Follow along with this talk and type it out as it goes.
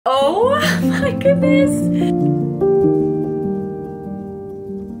my goodness.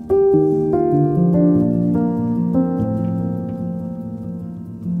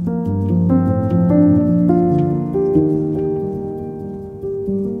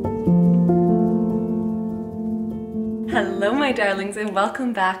 Hello my darlings and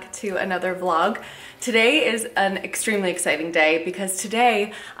welcome back to another vlog. Today is an extremely exciting day because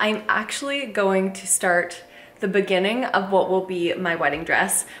today I'm actually going to start the beginning of what will be my wedding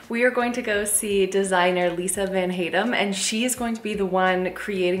dress. We are going to go see designer Lisa Van Haytem and she is going to be the one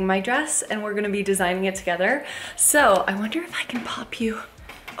creating my dress and we're going to be designing it together. So I wonder if I can pop you.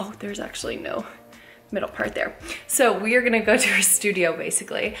 Oh, there's actually no middle part there. So we are gonna go to her studio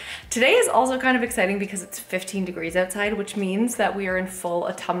basically. Today is also kind of exciting because it's 15 degrees outside, which means that we are in full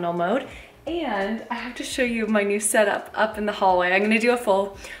autumnal mode. And I have to show you my new setup up in the hallway. I'm gonna do a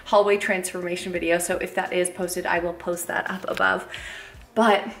full hallway transformation video. So if that is posted, I will post that up above.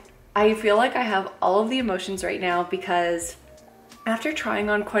 But I feel like I have all of the emotions right now because after trying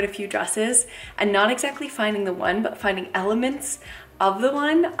on quite a few dresses and not exactly finding the one, but finding elements of the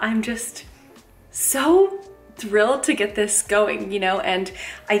one, I'm just so thrilled to get this going, you know. And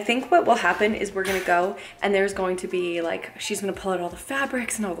I think what will happen is we're gonna go and there's going to be like, she's gonna pull out all the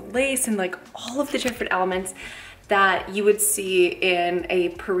fabrics and all the lace and like all of the different elements that you would see in a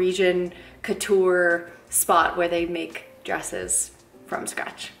Parisian couture spot where they make dresses from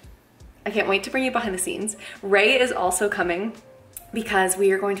scratch. I can't wait to bring you behind the scenes. Ray is also coming because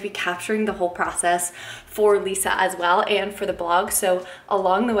we are going to be capturing the whole process for Lisa as well and for the blog. So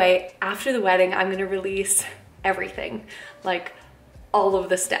along the way, after the wedding, I'm gonna release everything, like all of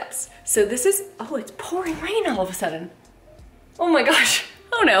the steps. So this is, oh, it's pouring rain all of a sudden. Oh my gosh,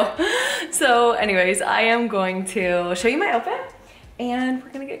 oh no. So anyways, I am going to show you my outfit and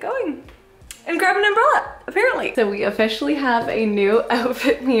we're gonna get going. And grab an umbrella, apparently. So we officially have a new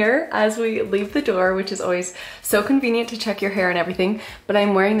outfit mirror as we leave the door, which is always so convenient to check your hair and everything. But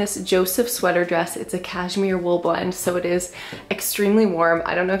I'm wearing this Joseph sweater dress. It's a cashmere wool blend, so it is extremely warm.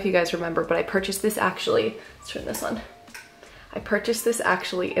 I don't know if you guys remember, but I purchased this actually, let's turn this on. I purchased this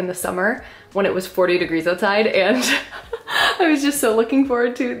actually in the summer when it was 40 degrees outside and I was just so looking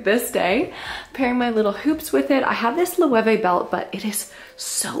forward to this day. Pairing my little hoops with it. I have this Loewe belt, but it is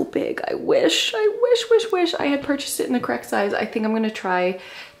so big. I wish I had purchased it in the correct size. I think I'm gonna try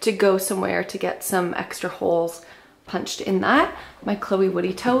to go somewhere to get some extra holes punched in that. My Chloe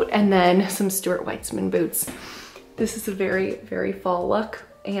Woody tote and then some Stuart Weitzman boots. This is a very, very fall look.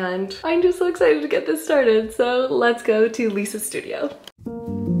 And I'm just so excited to get this started. So let's go to Lisa's studio.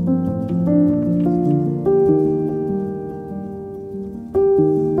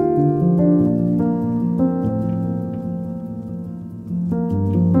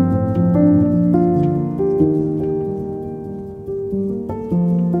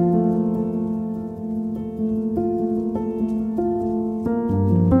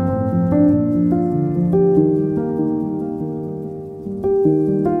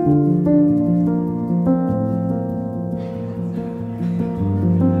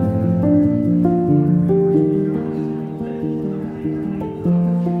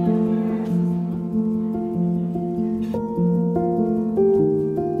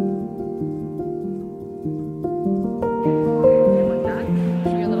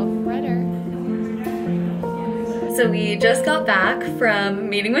 So we just got back from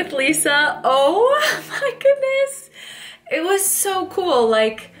meeting with Lisa. Oh my goodness. It was so cool.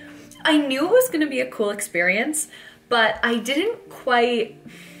 Like, I knew it was gonna be a cool experience, but I didn't quite,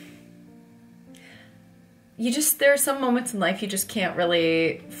 there are some moments in life you just can't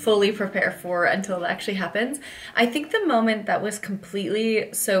really fully prepare for until it actually happens. I think the moment that was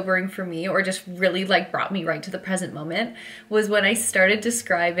completely sobering for me, or just really like brought me right to the present moment, was when I started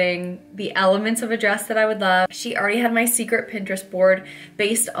describing the elements of a dress that I would love. She already had my secret Pinterest board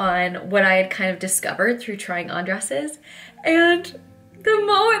based on what I had kind of discovered through trying on dresses. And the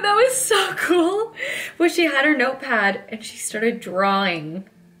moment that was so cool was she had her notepad and she started drawing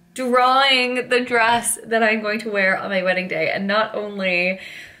the dress that I'm going to wear on my wedding day. And not only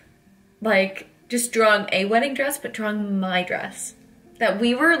like just drawing a wedding dress, but drawing my dress that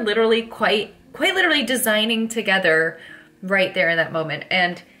we were literally quite literally designing together right there in that moment.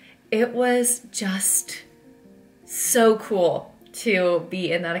 And it was just so cool to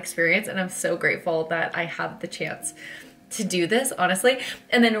be in that experience. And I'm so grateful that I had the chance to do this, honestly.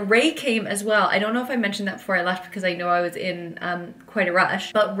 And then Ray came as well. I don't know if I mentioned that before I left because I know I was in quite a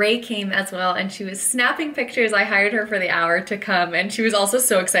rush, but Ray came as well and she was snapping pictures. I hired her for the hour to come and she was also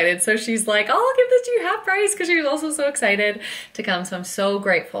so excited. So she's like, oh, I'll give this to you half price, because she was also so excited to come. So I'm so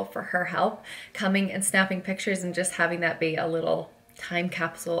grateful for her help coming and snapping pictures and just having that be a little time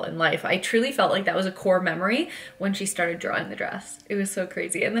capsule in life. I truly felt like that was a core memory when she started drawing the dress. It was so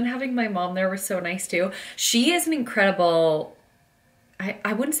crazy. And then having my mom there was so nice too. She is an incredible,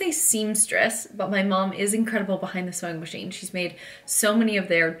 I wouldn't say seamstress, but my mom is incredible behind the sewing machine. She's made so many of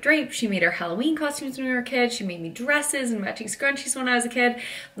their drapes. She made our Halloween costumes when we were kids. She made me dresses and matching scrunchies when I was a kid.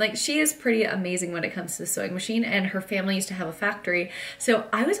 Like, she is pretty amazing when it comes to the sewing machine, and her family used to have a factory. So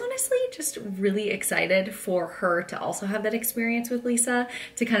I was honestly just really excited for her to also have that experience with Lisa,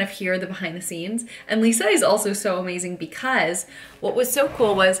 to kind of hear the behind the scenes. And Lisa is also so amazing because what was so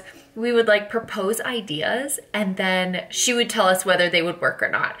cool was we would like propose ideas, and then she would tell us whether they would work or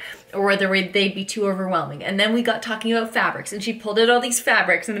not, or whether they'd be too overwhelming. And then we got talking about fabrics, and she pulled out all these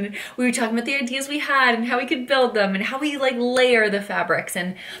fabrics, and then we were talking about the ideas we had and how we could build them and how we like layer the fabrics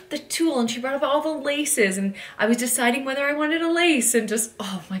and the tulle, and she brought up all the laces, and I was deciding whether I wanted a lace, and just,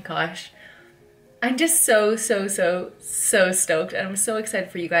 oh my gosh. I'm just so stoked, and I'm so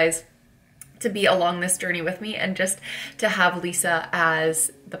excited for you guys to be along this journey with me, and just to have Lisa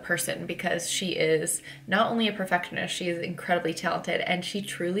as the person, because she is not only a perfectionist, she is incredibly talented, and she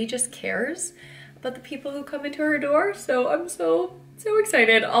truly just cares about the people who come into her door. So I'm so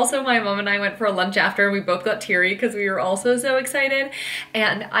excited. Also, my mom and I went for a lunch after, and we both got teary because we were also so excited.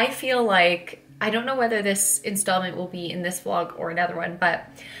 And I feel like, I don't know whether this installment will be in this vlog or another one, but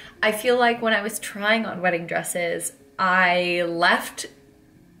I feel like when I was trying on wedding dresses, I left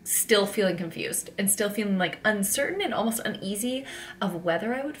still feeling confused and still feeling like uncertain and almost uneasy of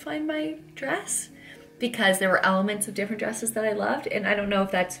whether I would find my dress, because there were elements of different dresses that I loved. And I don't know if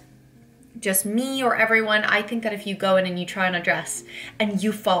that's just me or everyone. I think that if you go in and you try on a dress and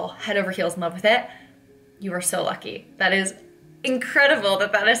you fall head over heels in love with it, you are so lucky. That is incredible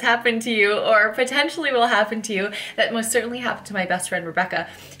that that has happened to you, or potentially will happen to you. That most certainly happened to my best friend Rebecca.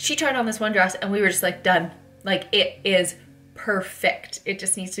 She tried on this one dress and we were just like, done. Like, it is perfect. It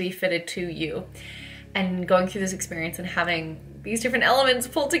just needs to be fitted to you. And going through this experience and having these different elements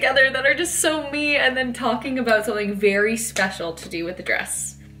pulled together that are just so me, and then talking about something very special to do with the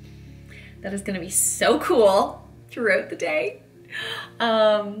dress. That is gonna be so cool throughout the day.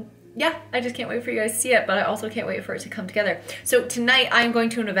 Yeah, I just can't wait for you guys to see it, but I also can't wait for it to come together. So tonight I'm going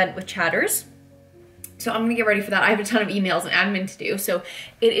to an event with Chatters. So I'm gonna get ready for that. I have a ton of emails and admin to do. So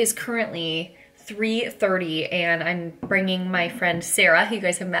it is currently 3:30, and I'm bringing my friend Sarah, who you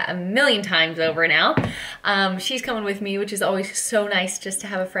guys have met a million times over now. She's coming with me, which is always so nice, just to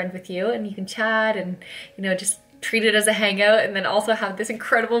have a friend with you, and you can chat and, you know, just treat it as a hangout, and then also have this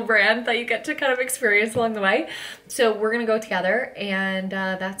incredible brand that you get to kind of experience along the way. So we're gonna go together, and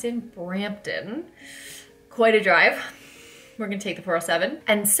that's in Brampton. Quite a drive. We're gonna take the 407.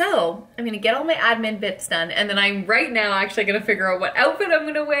 And so I'm gonna get all my admin bits done, and then I'm right now actually gonna figure out what outfit I'm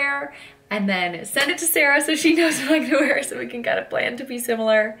gonna wear, and then send it to Sarah so she knows what I'm gonna wear, so we can kind of plan to be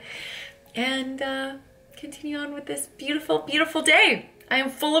similar, and continue on with this beautiful, beautiful day. I am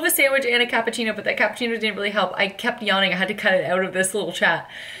full of a sandwich and a cappuccino, but that cappuccino didn't really help. I kept yawning. I had to cut it out of this little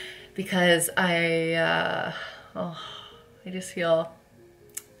chat because I just feel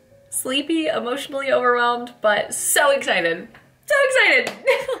sleepy, emotionally overwhelmed, but so excited. So excited!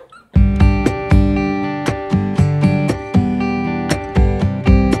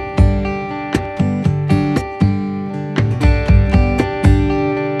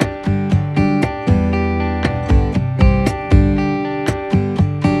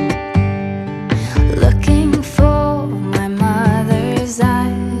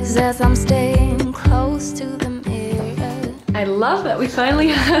 I'm staying close to the mirror. I love that we finally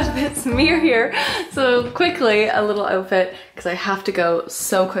have this mirror here so quickly. A little outfit, because I have to go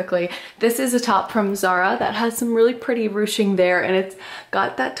so quickly. This is a top from Zara that has some really pretty ruching there, and it's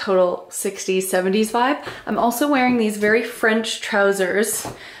got that total 60s, 70s vibe. I'm also wearing these very French trousers.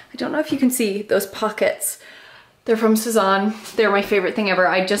 I don't know if you can see those pockets. They're from Cezanne. They're my favorite thing ever.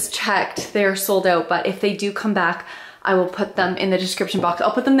 I just checked, they're sold out, but if they do come back, I will put them in the description box.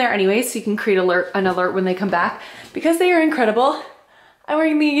 I'll put them there anyway, so you can create an alert when they come back, because they are incredible. I'm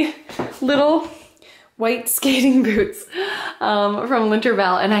wearing the little white skating boots from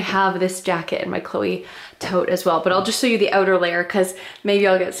Linterval, and I have this jacket in my Chloe tote as well, but I'll just show you the outer layer, because maybe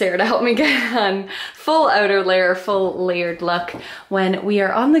I'll get Sarah to help me get on full outer layer, full layered look when we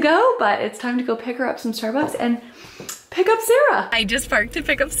are on the go. But it's time to go pick her up some Starbucks and pick up Sarah. I just parked to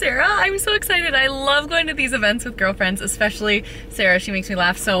pick up Sarah. I'm so excited. I love going to these events with girlfriends, especially Sarah. She makes me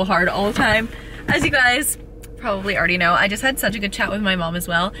laugh so hard all the time. As you guys probably already know, I just had such a good chat with my mom as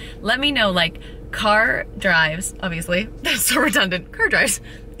well. Let me know, like, car drives, obviously, that's so redundant. Car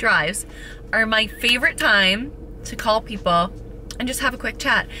drives are my favorite time to call people and just have a quick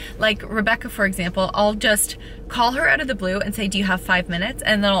chat. Like Rebecca, for example, I'll just call her out of the blue and say, do you have 5 minutes?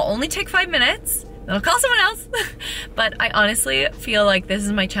 And then I'll only take 5 minutes, then I'll call someone else. But I honestly feel like this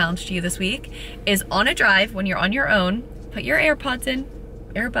is my challenge to you this week, is on a drive when you're on your own, put your AirPods in,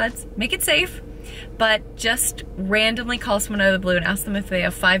 earbuds, make it safe, but just randomly call someone out of the blue and ask them if they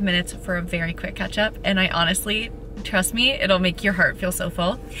have 5 minutes for a very quick catch up. And I honestly, trust me, it'll make your heart feel so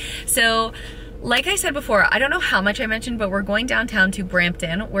full. So, like I said before, I don't know how much I mentioned, but we're going downtown to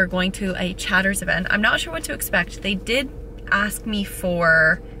Brampton. We're going to a Chatters event. I'm not sure what to expect. They did ask me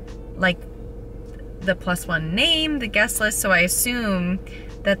for like the +1 name, the guest list, so I assume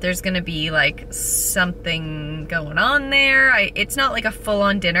that there's gonna be like something going on there. It's not like a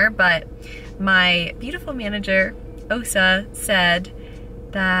full-on dinner, but my beautiful manager, Osa, said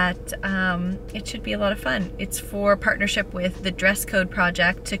that it should be a lot of fun. It's for partnership with the Dress Code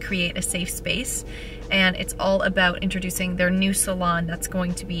Project to create a safe space, and it's all about introducing their new salon that's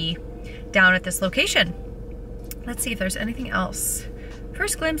going to be down at this location. Let's see if there's anything else.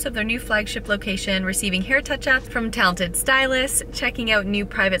 First glimpse of their new flagship location, receiving hair touch-ups from talented stylists, checking out new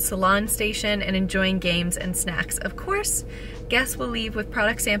private salon station, and enjoying games and snacks. Of course, guests will leave with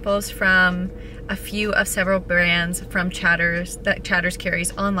product samples from a few of several brands from Chatters that Chatters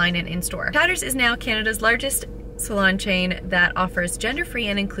carries online and in-store. Chatters is now Canada's largest salon chain that offers gender-free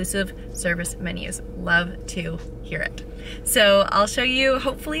and inclusive service menus. Love to hear it. So I'll show you,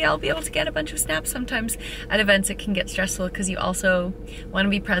 hopefully I'll be able to get a bunch of snaps. Sometimes at events it can get stressful because you also want to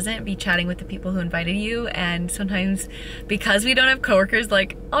be present, be chatting with the people who invited you, and sometimes because we don't have coworkers,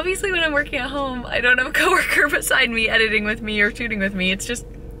 like obviously when I'm working at home, I don't have a coworker beside me editing with me or shooting with me. It's just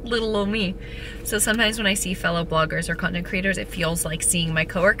little old me. So sometimes when I see fellow bloggers or content creators, it feels like seeing my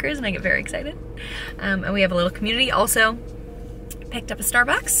coworkers and I get very excited. And we have a little community. Also picked up a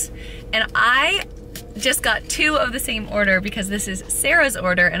Starbucks, and I just got 2 of the same order because this is Sarah's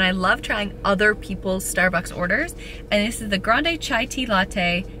order, and I love trying other people's Starbucks orders. And this is the grande chai tea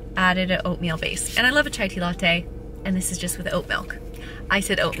latte added an oatmeal base. And I love a chai tea latte, and this is just with oat milk. I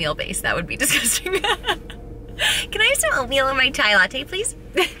said oatmeal base, that would be disgusting. Can I have some oatmeal in my chai latte, please?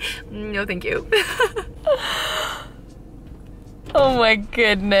 No, thank you. Oh my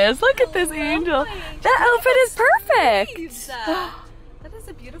goodness, look at this angel. That outfit is perfect. That is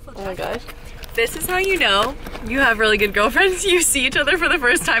a beautiful dress. Oh my gosh. This is how you know you have really good girlfriends. You see each other for the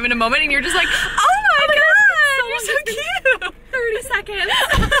first time in a moment and you're just like, oh my god, you're so cute. 30 seconds.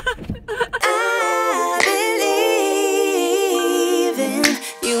 I believe in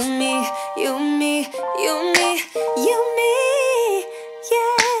you, me, you, me, you, me, you, me,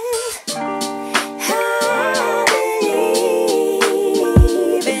 yeah. I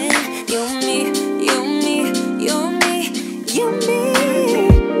believe in you, me, you, me, you, me, you, me,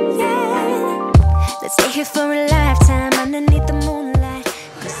 yeah. Let's stay here for a lifetime underneath the moonlight.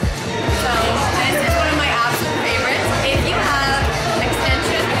 So this is one of my absolute favorites. If you have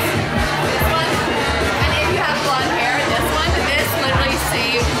extensions, this one, and if you have blonde hair, this one, this literally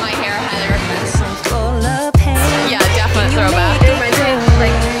saved my hair, Heather. Full of pain. Yeah, definitely throwback. It reminds me of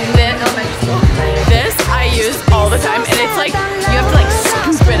like this elementary school. This I use all the time, and it's like you have to like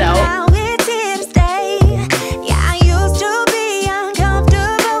scoop it out. Now it's here to stay. Yeah, I used to be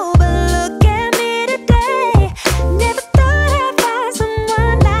uncomfortable, but look at me today. Never thought I'd find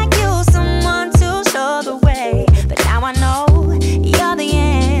someone like you, someone to show the way. But now I know you're the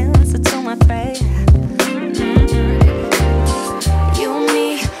answer to my prayer. You and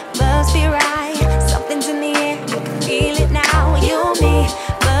me must be right. Something's in the air, you can feel it now. You and me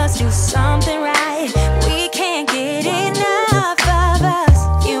must do something right. We can't get enough of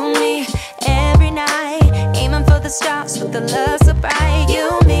us. You and me every night, aiming for the stars with the love so bright. You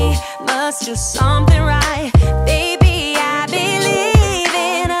and me must do something right. Baby, I believe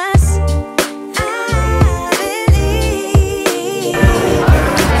in us. I believe.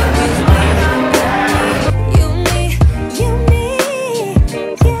 You and me, you and me,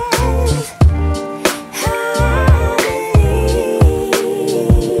 yeah. I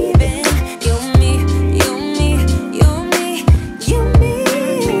believe in you and me, you and me, you and me, you and me,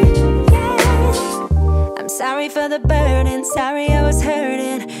 yeah. I'm sorry for the burden, sorry I was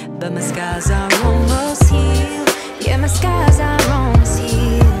hurting, but my scars are almost healed. Yeah, my scars are almost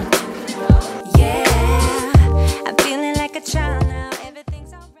healed. Yeah, I'm feeling like a child now,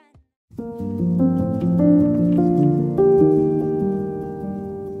 everything's alright.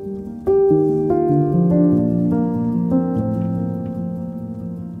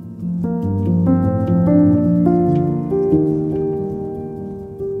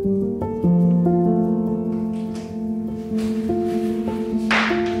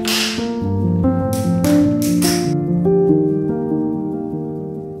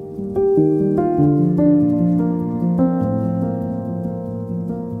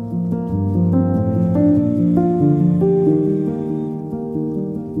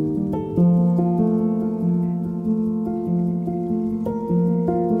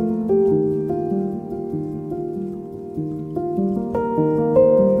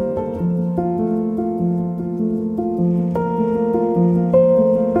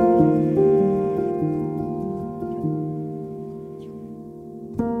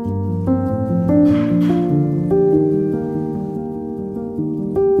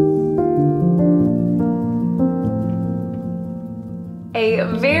 A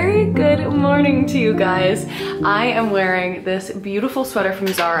very good morning to you guys. I am wearing this beautiful sweater from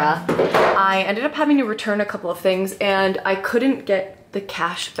Zara. I ended up having to return a couple of things and I couldn't get the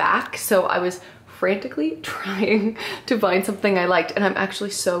cash back, so I was frantically trying to find something I liked, and I'm actually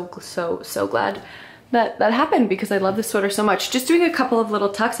so glad that happened because I love this sweater so much. Just doing a couple of little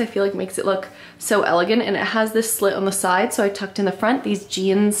tucks I feel like makes it look so elegant, and it has this slit on the side, so I tucked in the front. These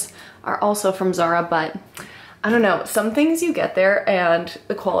jeans are also from Zara, but I don't know, some things you get there and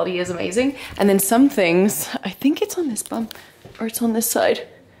the quality is amazing, and then some things, I think it's on this bump or it's on this side,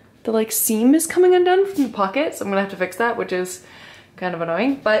 the like seam is coming undone from the pocket, so I'm gonna have to fix that, which is kind of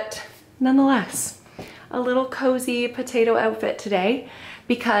annoying, but nonetheless, a little cozy potato outfit today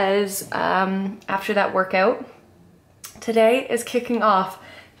because after that workout, today is kicking off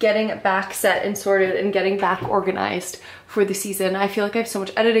getting back set and sorted and getting back organized for the season. I feel like I have so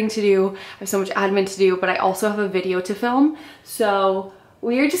much editing to do, I have so much admin to do, but I also have a video to film. So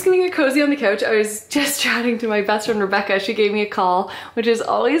we are just gonna get cozy on the couch. I was just chatting to my best friend Rebecca. She gave me a call, which is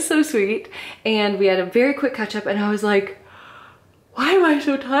always so sweet. And we had a very quick catch up and I was like, why am I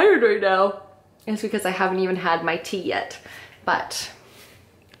so tired right now? And it's because I haven't even had my tea yet, but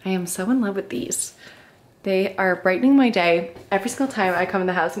I am so in love with these. They are brightening my day every single time I come in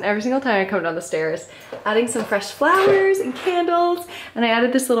the house and every single time I come down the stairs. Adding some fresh flowers and candles, and I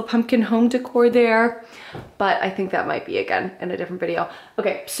added this little pumpkin home decor there, but I think that might be again in a different video.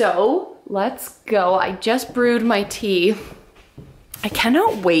 Okay, so let's go. I just brewed my tea. I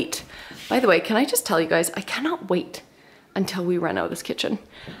cannot wait. By the way, can I just tell you guys, I cannot wait until we run out of this kitchen.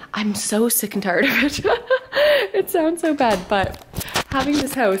 I'm so sick and tired of it. It sounds so bad, but having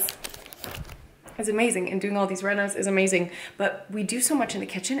this house is amazing and doing all these renos is amazing, but we do so much in the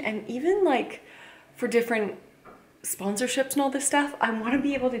kitchen, and even like for different sponsorships and all this stuff, I want to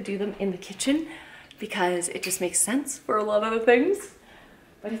be able to do them in the kitchen because it just makes sense for a lot of the things.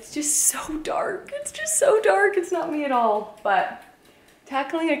 But it's just so dark. It's just so dark. It's not me at all. But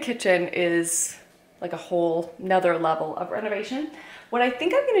tackling a kitchen is like a whole nother level of renovation. What I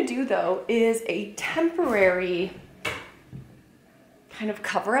think I'm gonna do though is a temporary kind of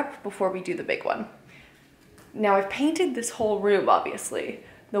cover up before we do the big one. Now I've painted this whole room, obviously,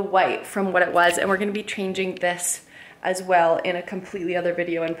 the white from what it was, and we're gonna be changing this as well in a completely other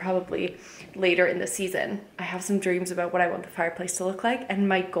video and probably later in the season. I have some dreams about what I want the fireplace to look like, and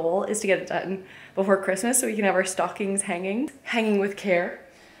my goal is to get it done before Christmas so we can have our stockings hanging with care.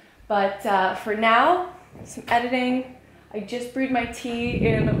 But for now, some editing. I just brewed my tea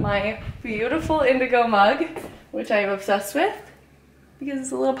in my beautiful indigo mug, which I am obsessed with because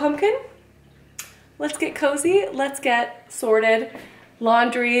it's a little pumpkin. Let's get cozy, let's get sorted.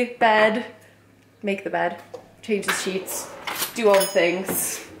 Laundry, bed, make the bed, change the sheets, do all the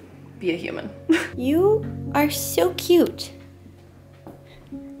things, be a human. You are so cute.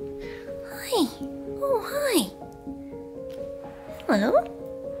 Hi. Oh, hi. Hello.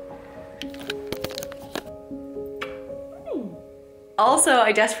 Also,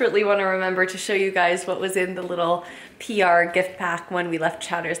 I desperately want to remember to show you guys what was in the little PR gift pack when we left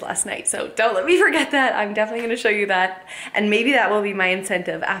Chatters last night. So don't let me forget that. I'm definitely going to show you that. And maybe that will be my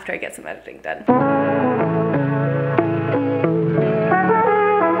incentive after I get some editing done.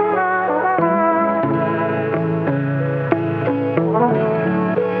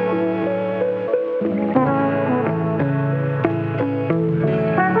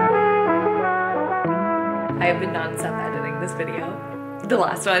 I have been non-stop editing this video. The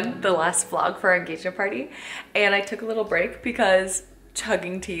last one, the last vlog for our engagement party, and I took a little break because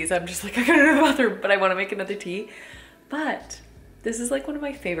chugging teas, I'm just like, I gotta go to the bathroom, but I want to make another tea. But this is like one of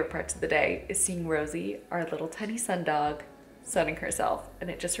my favorite parts of the day, is seeing Rosie, our little tiny sun dog, sunning herself, and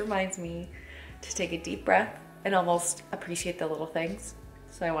it just reminds me to take a deep breath and almost appreciate the little things.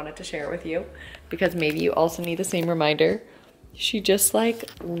 So I wanted to share it with you because maybe you also need the same reminder. She just like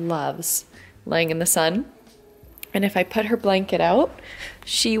loves laying in the sun. And if I put her blanket out,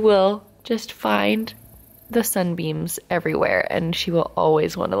 she will just find the sunbeams everywhere and she will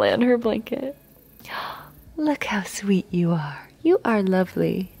always want to lay on her blanket. Look how sweet you are. You are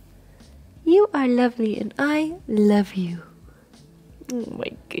lovely. You are lovely and I love you. Oh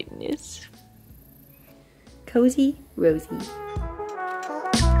my goodness. Cozy Rosie.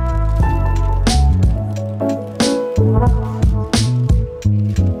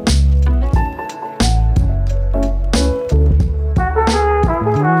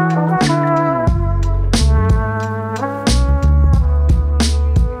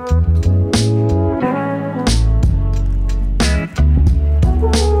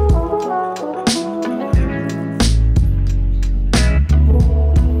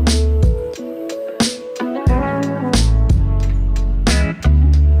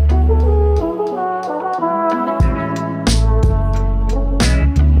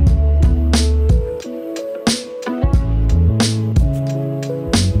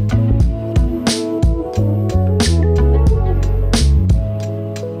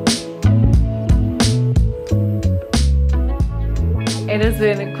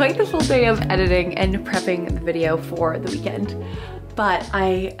 been quite the full day of editing and prepping the video for the weekend, but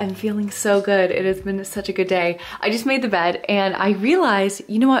I am feeling so good. It has been such a good day. I just made the bed and I realized,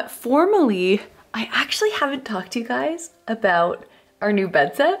 you know what, formally, I actually haven't talked to you guys about our new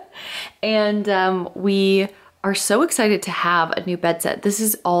bed set, and we are so excited to have a new bed set. This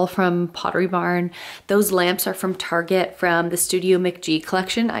is all from Pottery Barn. Those lamps are from Target from the Studio McG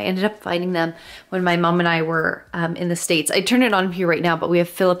collection. I ended up finding them when my mom and I were in the States. I turned it on here right now, but we have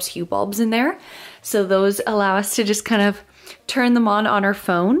Philips Hue bulbs in there. So those allow us to just kind of turn them on our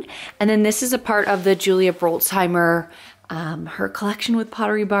phone. And then this is a part of the Julia Broltzheimer, her collection with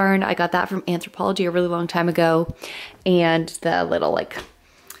Pottery Barn. I got that from Anthropologie a really long time ago. And the little like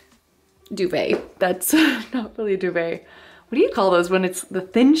duvet. That's not really a duvet. What do you call those when it's the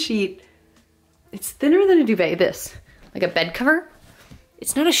thin sheet? It's thinner than a duvet. This, like a bed cover.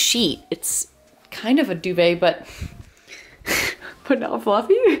 It's not a sheet. It's kind of a duvet, but not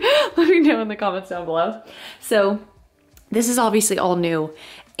fluffy. Let me know in the comments down below. So this is obviously all new,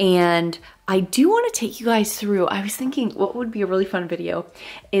 and I do want to take you guys through. I was thinking what would be a really fun video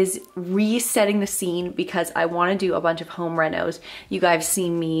is resetting the scene, because I want to do a bunch of home renos. You guys see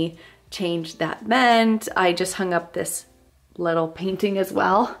me change that vent. I just hung up this little painting as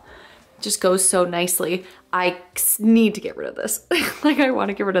well. Just goes so nicely. I need to get rid of this. Like, I want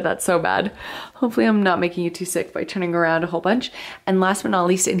to get rid of that so bad. Hopefully I'm not making you too sick by turning around a whole bunch. And last but not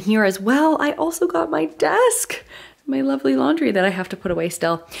least, in here as well, I also got my desk, my lovely laundry that I have to put away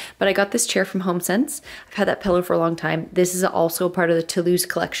still. But I got this chair from HomeSense. I've had that pillow for a long time. This is also part of the Toulouse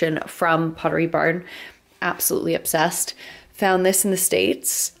collection from Pottery Barn. Absolutely obsessed. Found this in the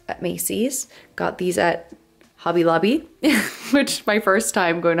States at Macy's. Got these at Hobby Lobby, which my first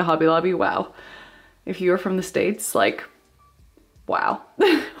time going to Hobby Lobby. Wow. If you are from the States, like, wow,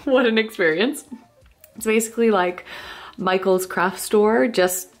 what an experience. It's basically like Michael's craft store,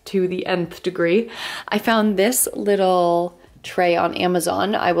 just to the nth degree. I found this little tray on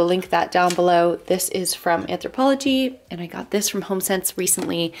Amazon. I will link that down below. This is from Anthropologie, and I got this from HomeSense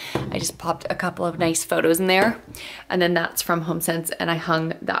recently. I just popped a couple of nice photos in there, and then that's from HomeSense, and I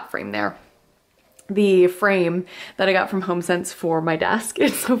hung that frame there. The frame that I got from HomeSense for my desk,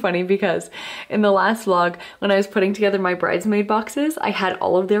 it's so funny because in the last vlog, when I was putting together my bridesmaid boxes, I had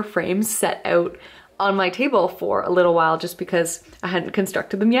all of their frames set out on my table for a little while just because I hadn't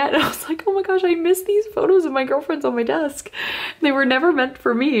constructed them yet. And I was like, oh my gosh, I miss these photos of my girlfriends on my desk. They were never meant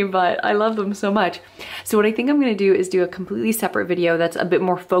for me, but I love them so much. So what I think I'm gonna do is do a completely separate video that's a bit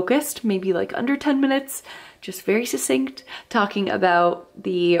more focused, maybe like under 10 minutes, just very succinct, talking about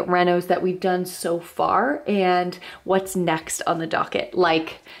the renos that we've done so far and what's next on the docket,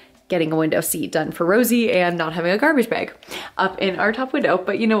 like getting a window seat done for Rosie and not having a garbage bag up in our top window.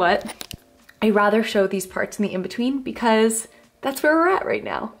 But you know what? I'd rather show these parts in the in-between because that's where we're at right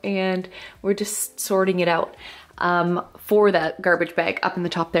now, and we're just sorting it out. For that garbage bag up in the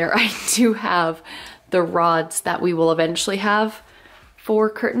top there, I do have the rods that we will eventually have for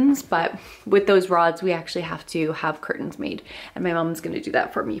curtains, but with those rods, we actually have to have curtains made, and my mom's gonna do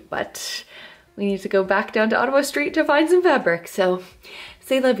that for me, but we need to go back down to Ottawa Street to find some fabric, so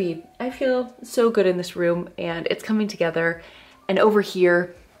c'est la vie. I feel so good in this room, and it's coming together, and over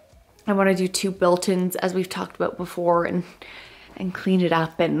here, I want to do 2 built-ins as we've talked about before, and clean it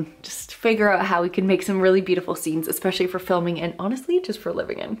up and just figure out how we can make some really beautiful scenes, especially for filming and honestly just for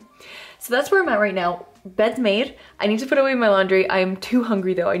living in. So that's where I'm at right now. Bed's made. I need to put away my laundry. I'm too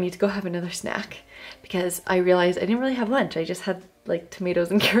hungry though. I need to go have another snack because I realized I didn't really have lunch. I just had like tomatoes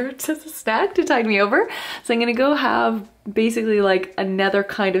and carrots as a snack to tide me over. So I'm gonna go have basically like another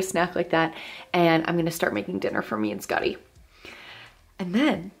kind of snack like that, and I'm gonna start making dinner for me and Scotty. And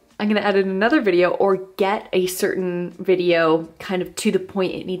then I'm gonna edit another video or get a certain video kind of to the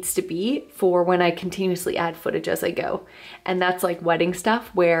point it needs to be for when I continuously add footage as I go. And that's like wedding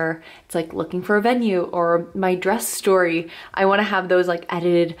stuff where it's like looking for a venue or my dress story. I wanna have those like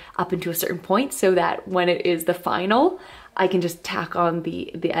edited up into a certain point so that when it is the final, I can just tack on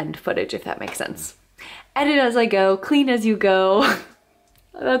the end footage, if that makes sense. Edit as I go, clean as you go.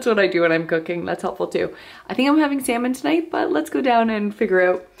 That's what I do when I'm cooking. That's helpful too. I think I'm having salmon tonight, but let's go down and figure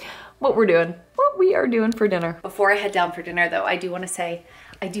out what we are doing for dinner. Before I head down for dinner though, I do want to say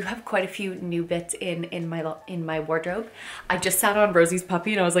I do have quite a few new bits in my wardrobe. I just sat on Rosie's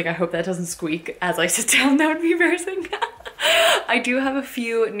puppy and I was like, I hope that doesn't squeak as I sit down. That would be embarrassing. I do have a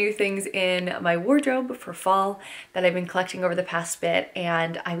few new things in my wardrobe for fall that I've been collecting over the past bit,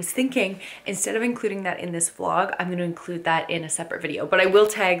 and I was thinking instead of including that in this vlog, I'm going to include that in a separate video, but I will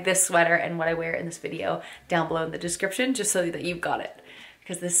tag this sweater and what I wear in this video down below in the description just so that you've got it.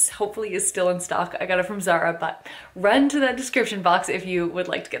 because this hopefully is still in stock. I got it from Zara, but run to that description box if you would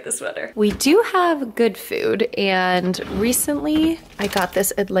like to get this sweater. We do have good food, and recently I got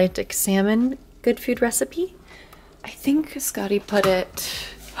this Atlantic salmon good food recipe. I think Scotty put it,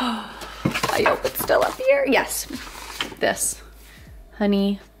 I hope it's still up here. Yes, this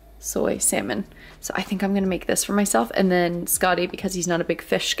honey soy salmon. So I think I'm gonna make this for myself, and then Scotty, because he's not a big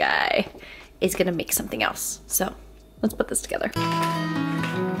fish guy, is gonna make something else. So let's put this together.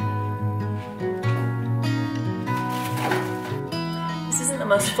 This isn't the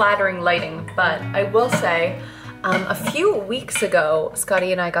most flattering lighting, but I will say, a few weeks ago,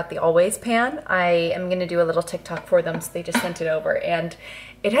 Scotty and I got the Always pan. I am gonna do a little TikTok for them, so they just sent it over, and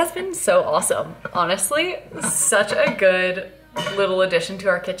it has been so awesome. Honestly, such a good little addition to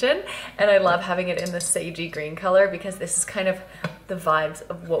our kitchen, and I love having it in this sagey green color because this is kind of the vibes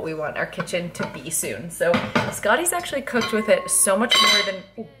of what we want our kitchen to be soon. So Scotty's actually cooked with it so much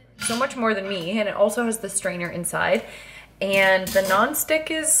more than me, and it also has the strainer inside, and the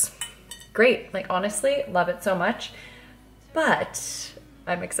non-stick is great. Like, honestly, love it so much, but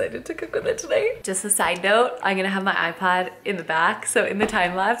I'm excited to cook with it today. Just a side note, I'm gonna have my iPad in the back, so in the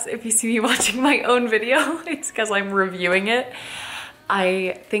time lapse, if you see me watching my own video, it's because I'm reviewing it.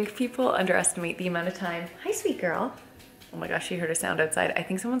 I think people underestimate the amount of time. Hi, sweet girl. Oh my gosh, she heard a sound outside. I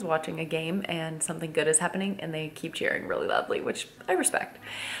think someone's watching a game and something good is happening and they keep cheering really loudly, which I respect.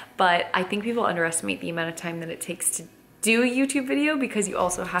 But I think people underestimate the amount of time that it takes to do a YouTube video, because you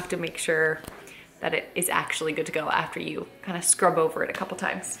also have to make sure that it is actually good to go after you kind of scrub over it a couple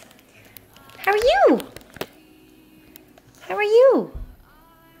times. How are you? How are you?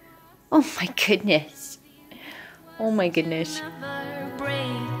 Oh my goodness. Oh my goodness.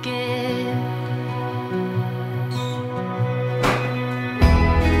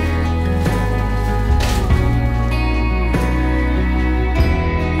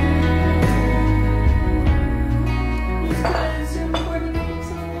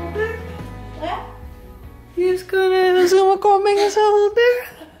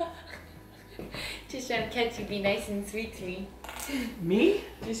 Just trying to catch you, be nice and sweet to me. Me?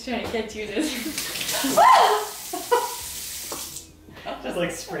 Just trying to catch you this. Just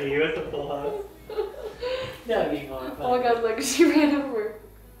like spray you with the full hug. That'd be more fun. Oh my god, look, she ran over.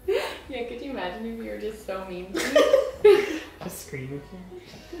 Yeah, could you imagine if you were just so mean to me? Just scream at you.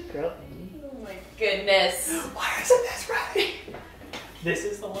 Good girl, Amy. Oh my goodness. Why isn't this right? This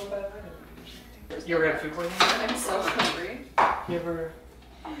is the one by the You ever had food poisoning? I'm so hungry. You ever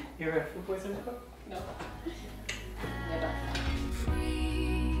had food poisoning before? No. Never.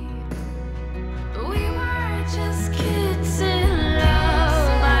 We were just kids in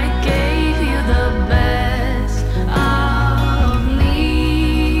love. I gave you the best of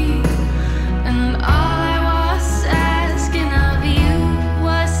me, and all I was asking of you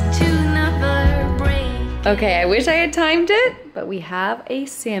was to never break. Okay, I wish I had timed it, but we have a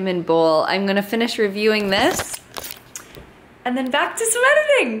salmon bowl. I'm gonna finish reviewing this and then back to some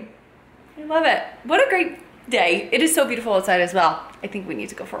editing. I love it. What a great day. It is so beautiful outside as well. I think we need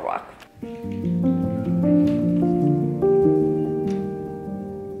to go for a walk.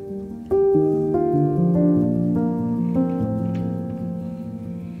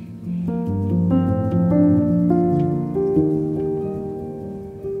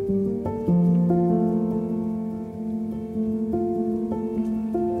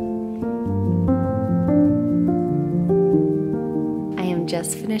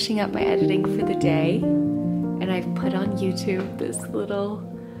 Just finishing up my editing for the day, and I've put on YouTube this little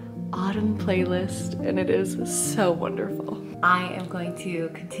autumn playlist, and it is so wonderful. I am going to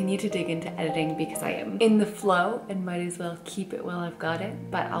continue to dig into editing because I am in the flow and might as well keep it while I've got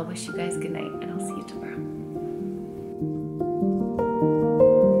it, but I'll wish you guys good night and I'll see you tomorrow.